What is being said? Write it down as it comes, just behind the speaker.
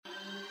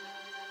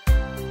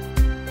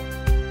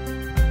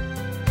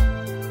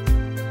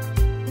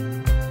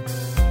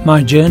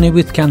My journey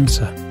with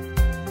cancer.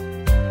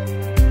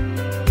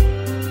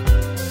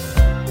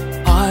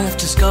 I've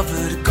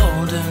discovered a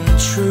golden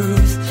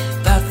truth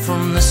that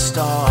from the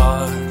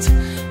start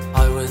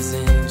I was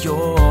in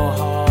your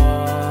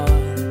heart.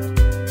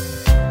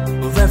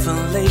 A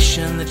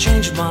revelation that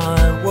changed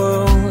my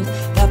world,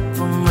 that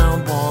from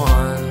round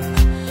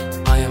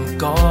one I am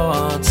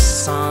God's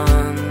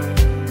son.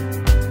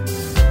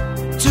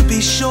 To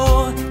be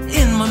sure,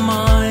 in my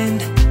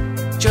mind,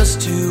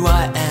 just who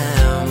I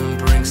am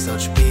brings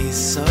such peace,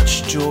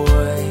 such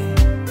joy.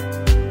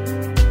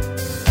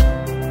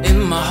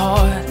 In my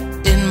heart,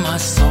 in my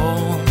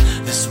soul,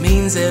 this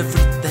means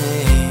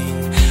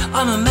everything.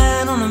 I'm a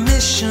man on a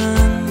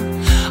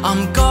mission,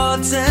 I'm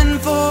God's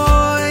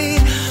envoy.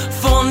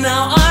 For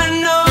now I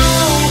know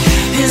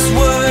His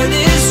word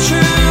is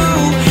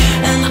true,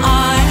 and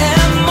I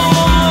am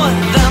more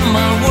than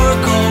my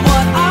work or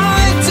what I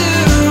do.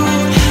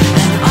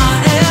 And I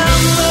am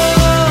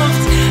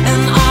loved,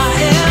 and I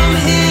am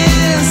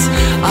His,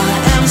 I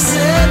am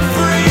set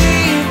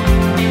free.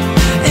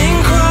 In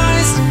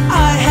Christ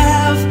I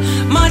have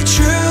my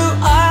true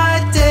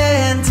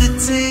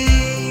identity.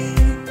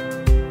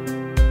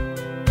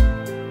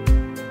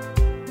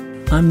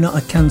 I'm not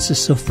a cancer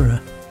sufferer.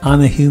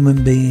 I'm a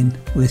human being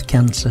with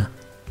cancer.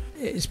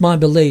 It's my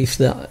belief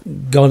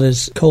that God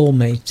has called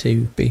me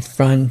to be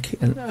frank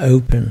and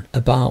open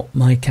about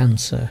my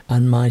cancer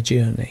and my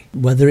journey,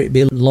 whether it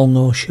be long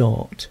or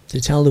short, to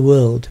tell the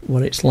world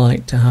what it's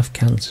like to have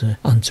cancer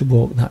and to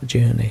walk that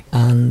journey,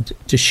 and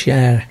to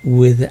share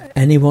with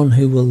anyone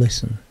who will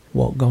listen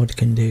what God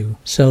can do,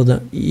 so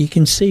that you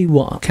can see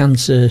what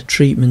cancer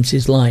treatment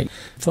is like.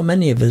 For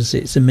many of us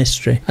it's a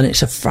mystery and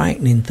it's a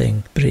frightening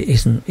thing, but it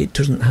isn't. It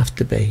doesn't have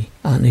to be.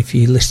 And if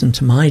you listen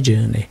to my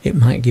journey, it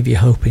might give you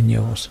hope in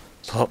yours.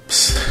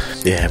 Pops,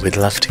 yeah, we'd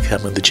love to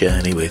come on the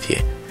journey with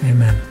you.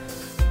 Amen.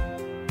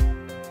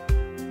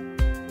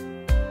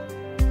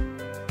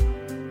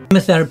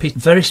 Chemotherapy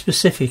very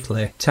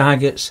specifically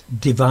targets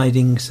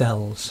dividing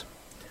cells.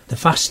 The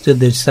faster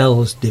the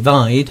cells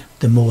divide,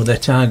 the more they're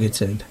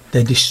targeted.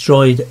 They're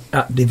destroyed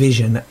at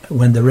division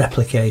when they're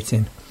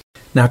replicating.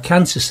 Now,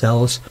 cancer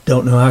cells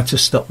don't know how to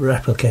stop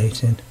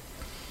replicating.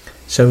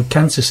 So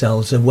cancer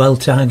cells are well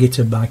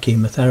targeted by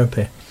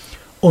chemotherapy.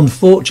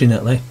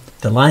 Unfortunately,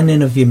 the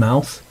lining of your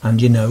mouth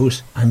and your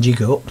nose and your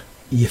gut,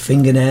 your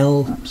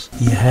fingernails,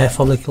 your hair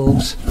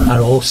follicles are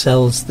all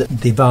cells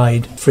that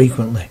divide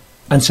frequently.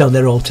 And so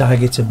they're all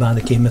targeted by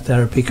the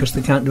chemotherapy because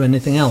they can't do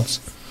anything else.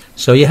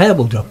 So your hair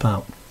will drop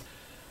out.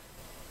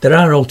 There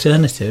are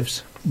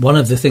alternatives. One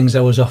of the things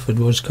I was offered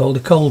was called a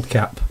cold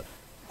cap.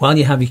 While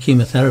you have your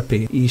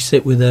chemotherapy, you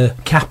sit with a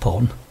cap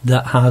on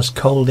that has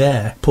cold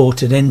air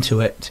ported into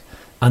it,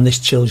 and this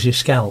chills your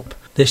scalp.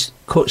 This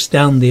cuts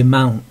down the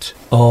amount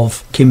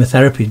of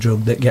chemotherapy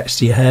drug that gets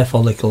to your hair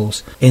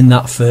follicles in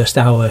that first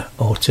hour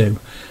or two.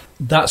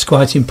 That's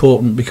quite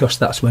important because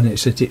that's when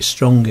it's at its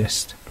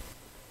strongest.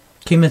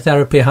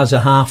 Chemotherapy has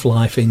a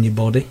half-life in your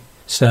body.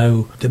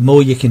 So the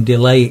more you can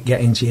delay it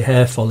getting to your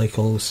hair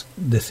follicles,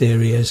 the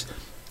theory is,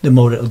 the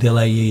more it'll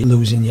delay you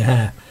losing your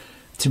hair.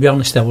 To be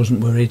honest, I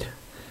wasn't worried.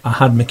 I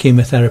had my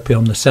chemotherapy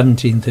on the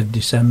 17th of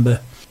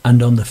December,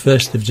 and on the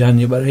 1st of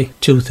January,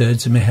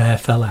 2/3 of my hair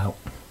fell out.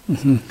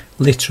 Mm-hmm.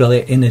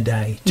 Literally in a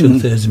day,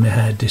 2/3 of my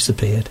hair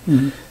disappeared.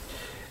 Mm-hmm.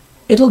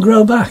 It'll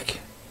grow back.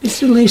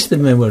 It's the least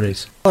of my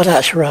worries. Well,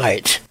 that's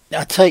right.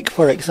 I take,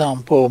 for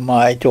example,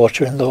 my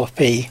daughter-in-law,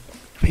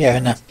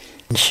 Fiona.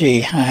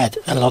 She had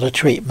a lot of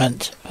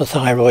treatment for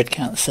thyroid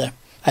cancer,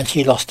 and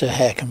she lost her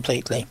hair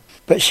completely.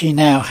 But she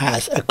now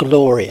has a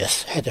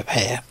glorious head of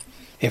hair.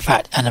 In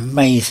fact, an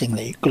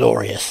amazingly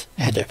glorious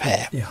head of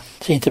hair. Yeah.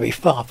 Seems to be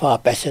far, far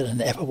better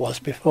than it ever was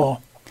before.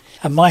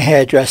 And my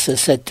hairdresser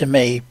said to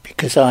me,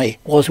 because I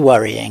was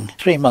worrying,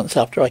 3 months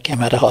after I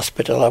came out of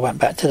hospital, I went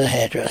back to the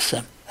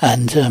hairdresser.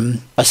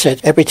 And I said,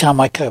 every time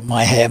I comb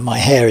my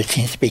hair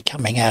seems to be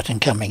coming out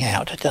and coming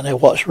out. I don't know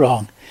what's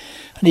wrong.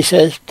 And he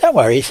says, don't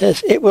worry, he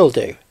says, it will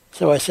do.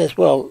 So I says,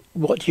 well,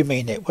 what do you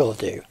mean it will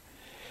do?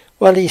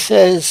 Well, he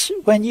says,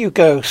 when you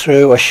go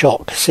through a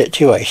shock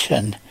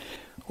situation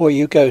or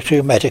you go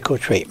through medical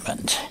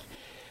treatment,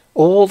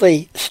 all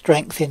the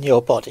strength in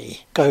your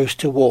body goes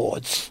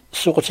towards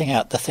sorting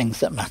out the things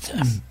that matter.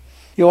 Mm.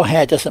 Your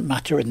hair doesn't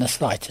matter in the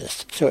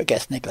slightest, so it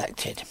gets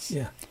neglected.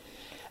 Yeah.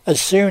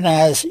 As soon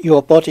as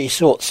your body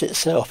sorts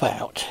itself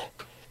out,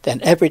 then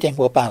everything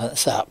will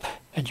balance up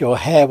and your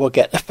hair will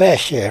get a fair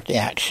share of the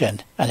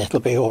action and it'll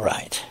be all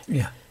right.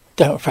 Yeah.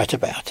 Don't fret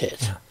about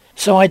it. Yeah.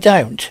 So I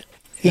don't.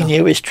 He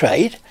knew his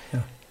trade.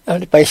 Yeah.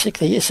 And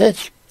basically he said,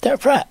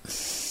 don't fret.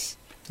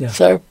 Yeah.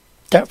 So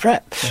don't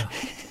fret. Yeah.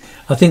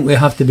 I think we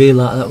have to be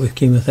like that with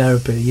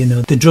chemotherapy. You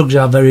know, the drugs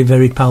are very,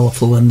 very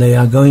powerful and they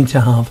are going to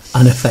have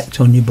an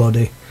effect on your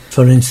body.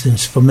 For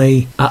instance, for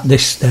me, at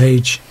this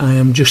stage, I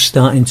am just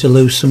starting to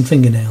lose some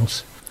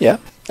fingernails. Yeah.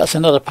 That's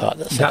another part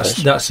that suffers.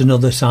 That's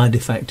another side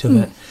effect of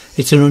it.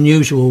 It's an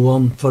unusual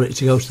one for it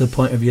to go to the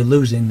point of you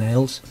losing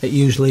nails. It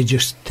usually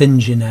just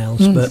thins your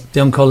nails, but the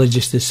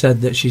oncologist has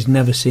said that she's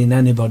never seen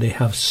anybody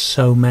have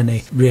so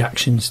many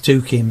reactions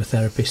to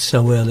chemotherapy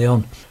so early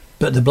on.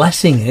 But the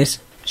blessing is,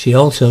 she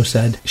also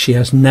said she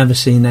has never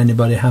seen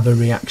anybody have a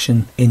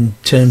reaction in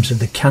terms of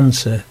the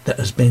cancer that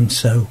has been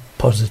so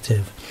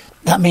positive.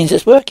 That means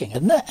it's working,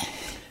 isn't it?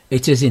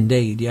 It is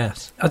indeed,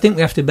 yes. I think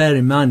we have to bear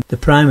in mind the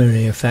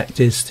primary effect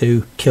is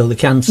to kill the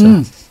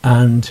cancer.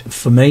 And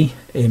for me,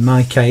 in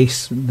my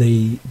case,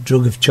 the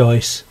drug of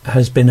choice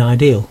has been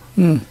ideal.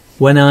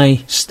 When I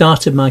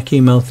started my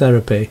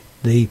chemotherapy,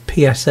 the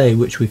PSA,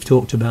 which we've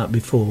talked about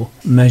before,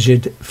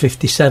 measured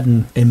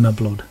 57 in my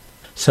blood.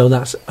 So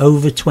that's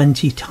over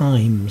 20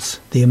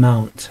 times the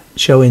amount,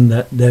 showing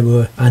that there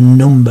were a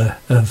number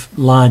of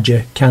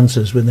larger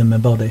cancers within my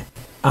body.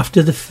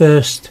 After the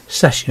first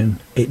session,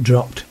 it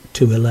dropped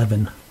to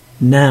 11.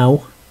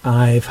 Now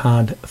I've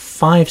had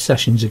 5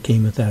 sessions of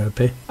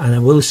chemotherapy, and I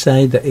will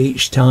say that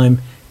each time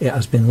it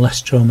has been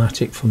less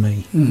traumatic for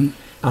me.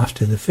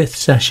 After the 5th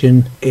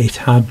session, it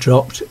had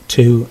dropped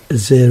to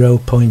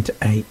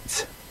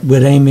 0.8.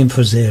 We're aiming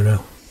for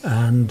 0,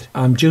 and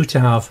I'm due to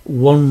have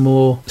one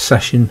more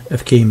session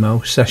of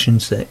chemo, session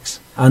 6,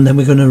 and then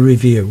we're going to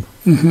review.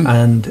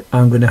 And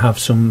I'm going to have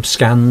some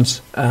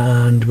scans,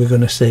 and we're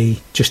going to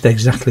see just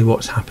exactly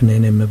what's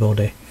happening in my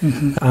body.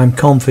 I'm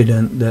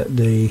confident that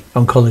the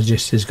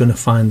oncologist is going to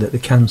find that the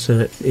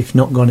cancer, if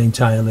not gone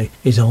entirely,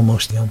 is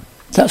almost gone.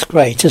 That's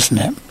great, isn't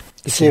it?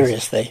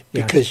 Seriously,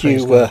 Yes, because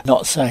you were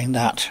not saying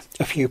that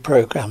a few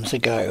programmes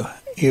ago.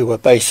 You were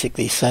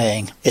basically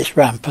saying it's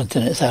rampant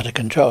and it's out of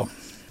control.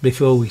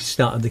 Before we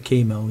started the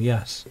chemo,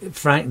 yes.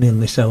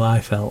 Frighteningly so, I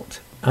felt.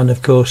 And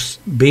of course,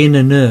 being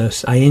a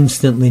nurse, I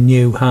instantly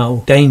knew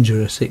how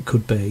dangerous it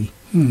could be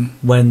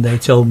when they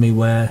told me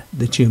where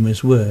the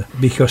tumours were,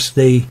 because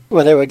they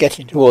were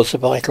getting towards the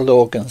vital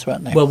organs,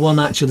 weren't they? Well, one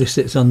actually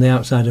sits on the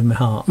outside of my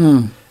heart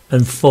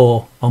and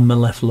 4 on my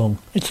left lung.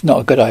 It's not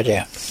a good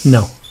idea.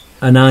 No.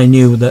 And I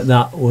knew that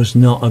that was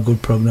not a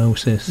good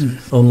prognosis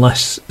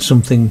unless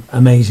something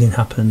amazing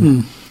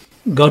happened.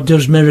 God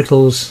does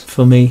miracles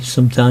for me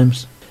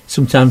sometimes.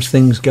 Sometimes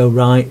things go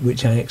right,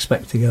 which I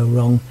expect to go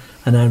wrong,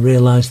 and I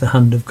realise the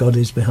hand of God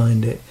is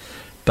behind it.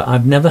 But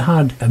I've never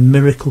had a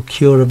miracle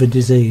cure of a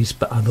disease,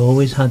 but I've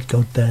always had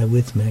God there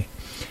with me.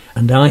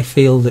 And I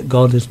feel that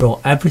God has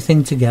brought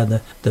everything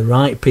together, the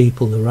right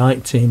people, the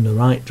right team, the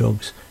right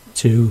drugs,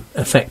 to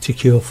effect a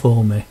cure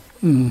for me.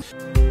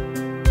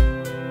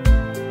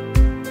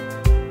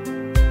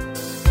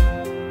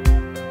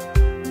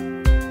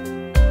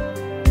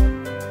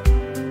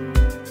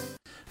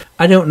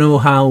 I don't know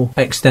how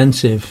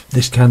extensive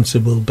this cancer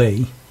will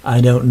be.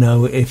 I don't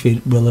know if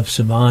it will have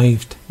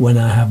survived when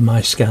I have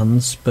my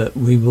scans, but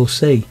we will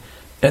see.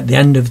 At the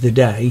end of the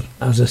day,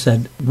 as I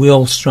said, we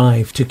all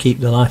strive to keep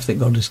the life that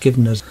God has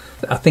given us.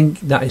 I think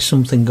that is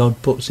something God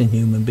puts in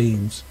human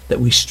beings, that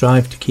we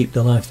strive to keep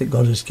the life that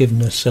God has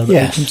given us so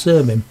that we can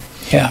serve Him.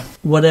 Yeah.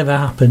 Whatever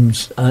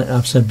happens,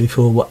 I've said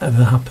before,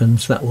 whatever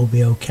happens, that will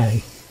be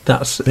okay.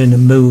 That's been a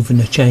move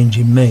and a change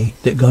in me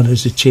that God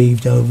has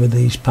achieved over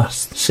these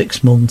past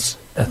 6 months.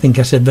 I think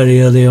I said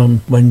very early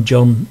on when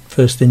John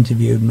first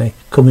interviewed me,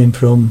 coming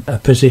from a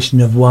position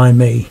of why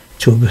me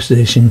to a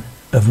position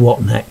of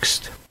what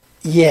next.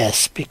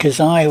 Yes,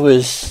 because I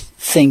was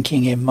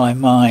thinking in my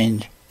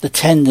mind, the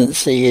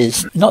tendency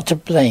is not to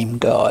blame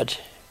God,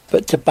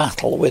 but to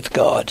battle with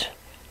God,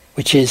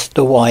 which is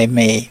the why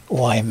me,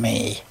 why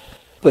me.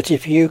 But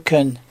if you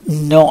can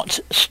not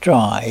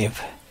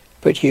strive,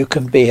 but you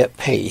can be at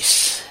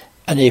peace,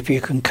 and if you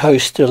can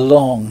coast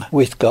along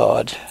with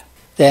God,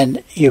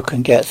 then you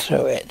can get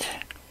through it.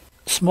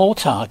 Small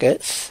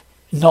targets,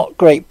 not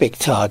great big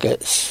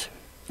targets,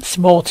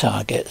 small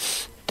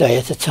targets, day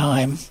at a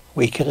time,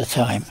 week at a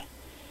time.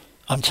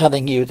 I'm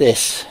telling you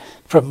this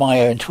from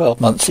my own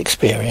 12 months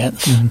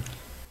experience.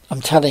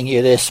 I'm telling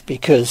you this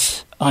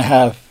because I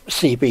have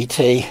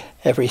CBT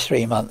every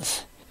 3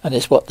 months, and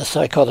it's what the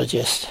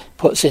psychologist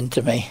puts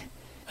into me.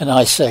 And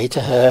I say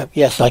to her,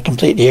 yes, I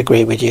completely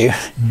agree with you.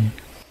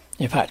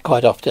 In fact,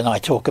 quite often I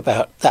talk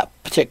about that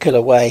particular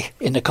way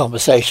in the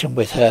conversation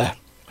with her.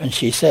 And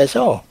she says,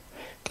 oh,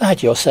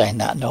 glad you're saying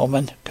that,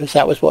 Norman, because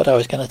that was what I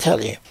was going to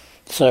tell you.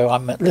 So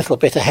I'm a little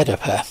bit ahead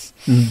of her.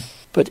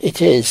 But it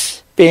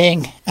is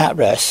being at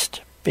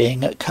rest,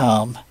 being at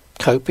calm,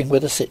 coping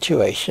with a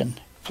situation,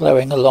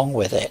 flowing along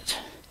with it,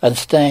 and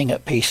staying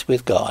at peace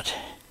with God.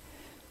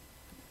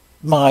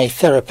 My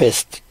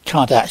therapist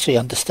can't actually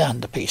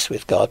understand the peace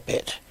with God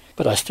bit,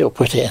 but I still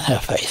put it in her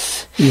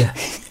face. Yeah.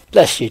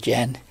 Bless you,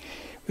 Jen.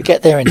 We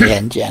get there in the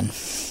end, Jen.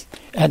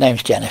 Her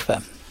name's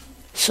Jennifer.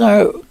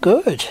 So,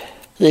 good.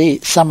 The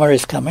summer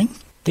is coming.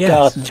 The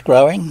garden's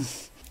growing.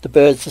 The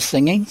birds are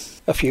singing.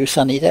 A few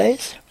sunny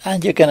days.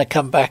 And you're going to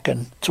come back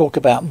and talk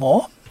about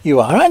more. You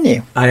are, aren't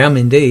you? I am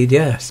indeed,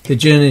 yes. The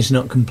journey's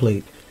not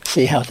complete.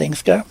 See how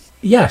things go?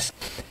 Yes.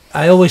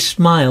 I always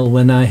smile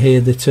when I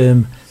hear the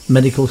term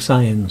medical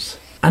science,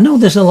 I know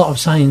there's a lot of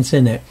science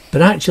in it,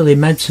 but actually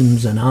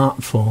medicine's an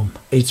art form.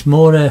 It's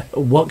more a,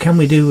 what can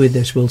we do with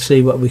this? We'll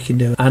see what we can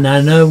do. And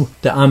I know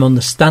that I'm on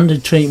the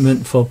standard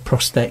treatment for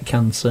prostate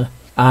cancer,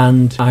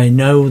 and I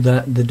know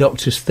that the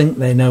doctors think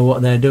they know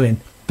what they're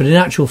doing. But in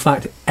actual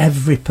fact,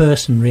 every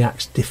person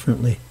reacts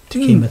differently to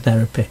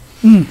chemotherapy.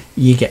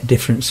 You get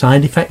different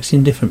side effects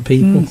in different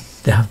people.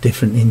 They have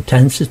different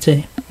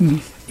intensity.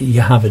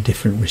 You have a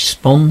different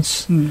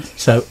response.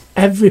 So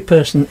every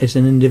person is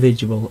an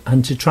individual,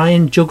 and to try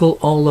and juggle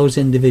all those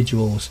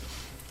individuals,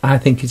 I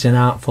think it's an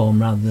art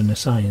form rather than a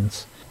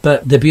science.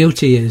 But the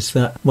beauty is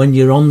that when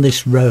you're on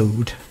this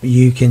road,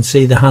 you can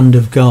see the hand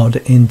of God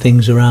in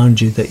things around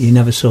you that you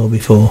never saw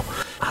before.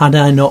 Had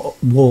I not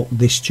walked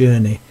this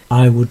journey,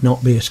 I would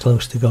not be as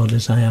close to God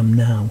as I am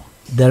now.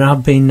 There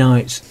have been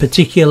nights,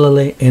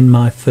 particularly in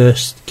my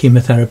first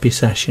chemotherapy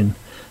session,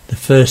 the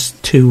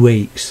first 2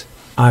 weeks,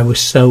 I was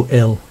so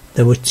ill.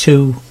 There were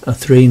 2 or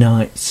 3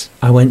 nights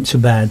I went to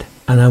bed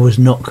and I was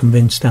not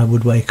convinced I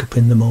would wake up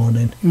in the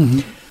morning.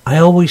 I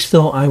always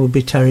thought I would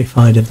be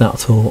terrified of that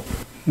thought.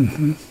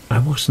 I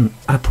wasn't.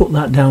 I put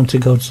that down to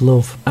God's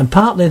love. And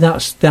partly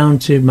that's down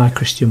to my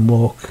Christian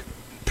walk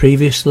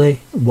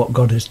previously, what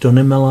God has done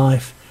in my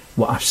life,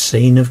 what I've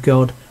seen of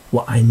God,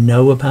 what I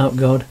know about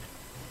God.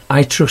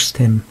 I trust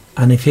him,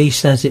 and if he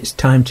says it's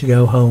time to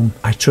go home,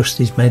 I trust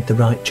he's made the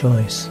right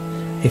choice.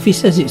 If he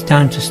says it's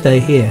time to stay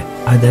here,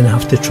 I then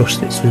have to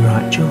trust it's the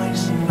right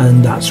choice.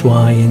 And that's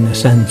why, in a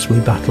sense,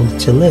 we battle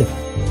to live.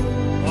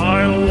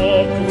 I'll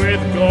walk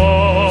with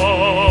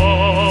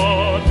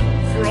God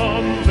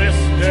from this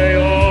day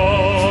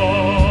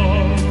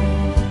on.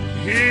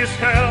 His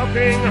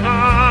helping hand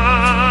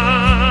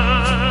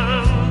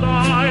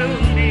I'll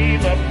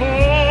lean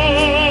upon.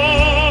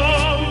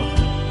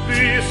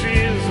 This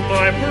is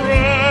my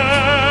prayer,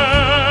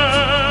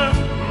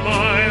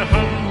 my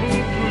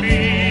humble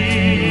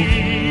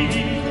plea.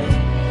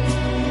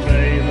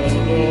 May the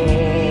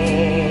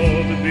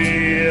Lord be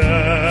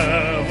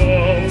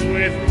ever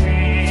with me.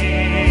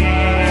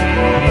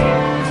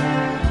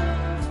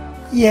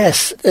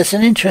 Yes, it's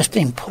an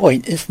interesting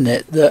point, isn't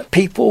it, that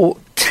people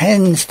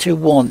tend to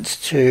want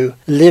to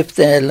live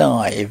their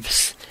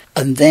lives,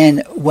 and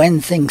then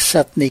when things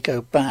suddenly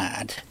go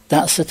bad,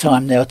 that's the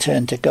time they'll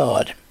turn to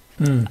God.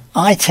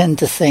 I tend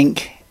to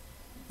think,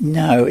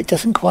 no, it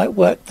doesn't quite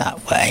work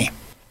that way.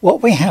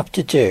 What we have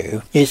to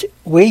do is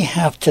we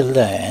have to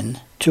learn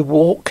to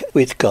walk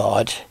with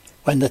God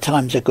when the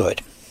times are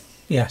good.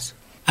 Yes.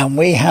 And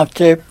we have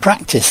to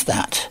practice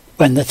that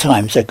when the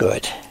times are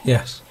good.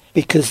 Yes.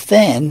 Because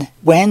then,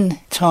 when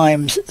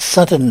times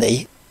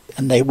suddenly,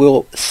 and they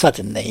will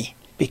suddenly,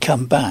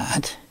 become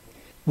bad,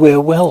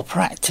 we're well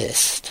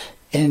practiced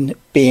in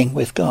being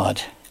with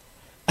God.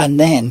 And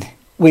then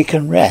we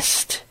can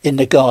rest in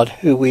the God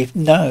who we've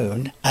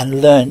known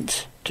and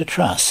learnt to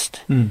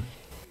trust.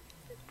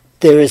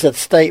 There is a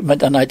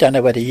statement, and I don't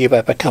know whether you've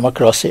ever come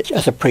across it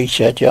as a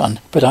preacher,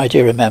 John, but I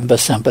do remember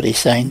somebody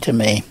saying to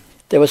me,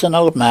 there was an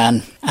old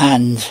man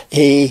and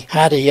he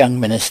had a young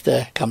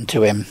minister come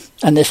to him,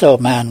 and this old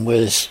man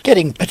was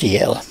getting pretty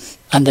ill.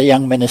 And the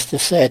young minister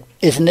said,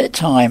 isn't it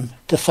time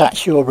to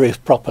thatch your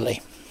roof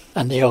properly?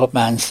 And the old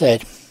man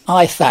said,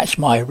 I thatched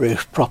my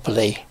roof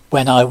properly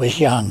when I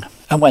was young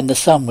and when the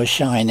sun was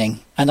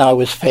shining and I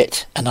was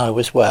fit and I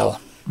was well.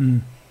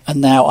 And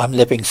now I'm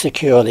living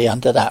securely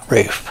under that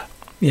roof.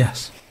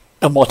 Yes.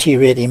 And what he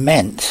really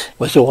meant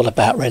was all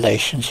about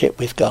relationship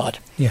with God.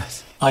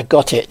 Yes. I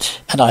got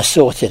it and I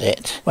sorted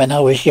it when I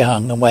was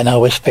young and when I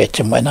was fit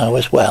and when I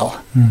was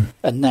well.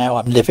 And now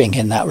I'm living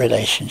in that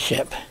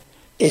relationship.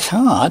 It's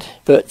hard,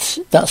 but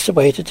that's the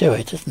way to do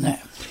it, isn't it?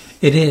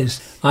 It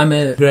is. I'm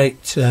a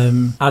great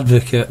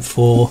advocate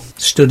for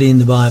studying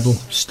the Bible,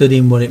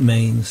 studying what it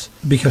means,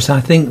 because I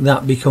think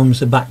that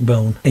becomes a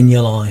backbone in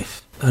your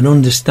life. An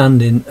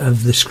understanding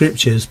of the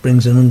scriptures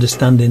brings an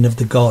understanding of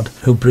the God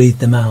who breathed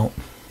them out.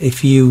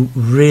 If you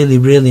really,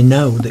 really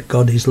know that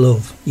God is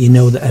love, you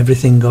know that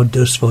everything God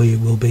does for you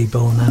will be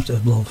born out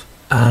of love.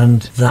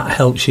 And that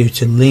helps you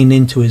to lean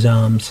into his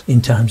arms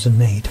in times of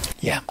need.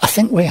 Yeah, I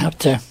think we have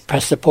to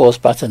press the pause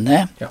button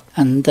there. Yeah.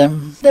 And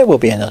there will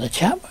be another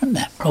chat, won't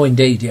there? Oh,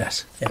 indeed,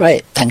 yes. Yeah.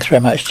 Great. Thanks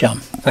very much, John.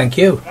 Thank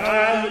you.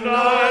 And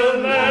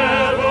I'll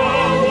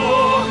never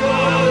walk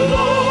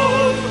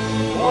alone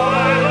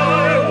while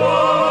I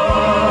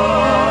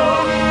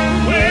walk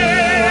with God.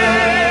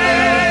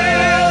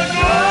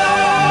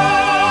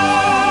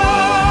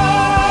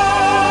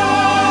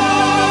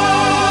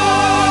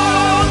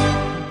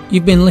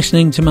 You've been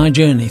listening to my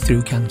journey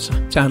through cancer.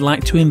 So I'd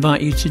like to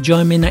invite you to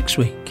join me next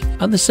week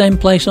at the same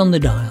place on the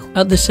dial,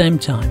 at the same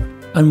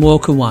time, and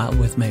walk a while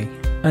with me.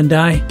 And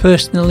I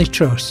personally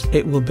trust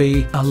it will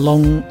be a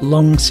long,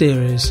 long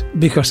series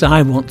because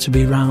I want to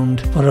be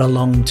round for a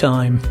long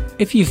time.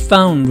 If you've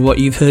found what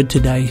you've heard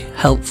today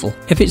helpful,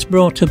 if it's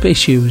brought up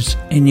issues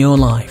in your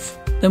life,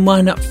 then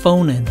why not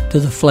phone in to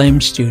the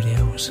Flame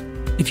Studios?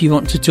 If you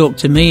want to talk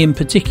to me in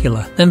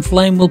particular, then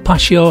Flame will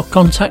pass your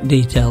contact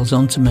details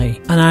on to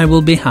me and I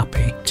will be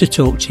happy to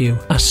talk to you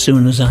as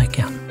soon as I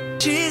can.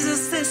 Jesus.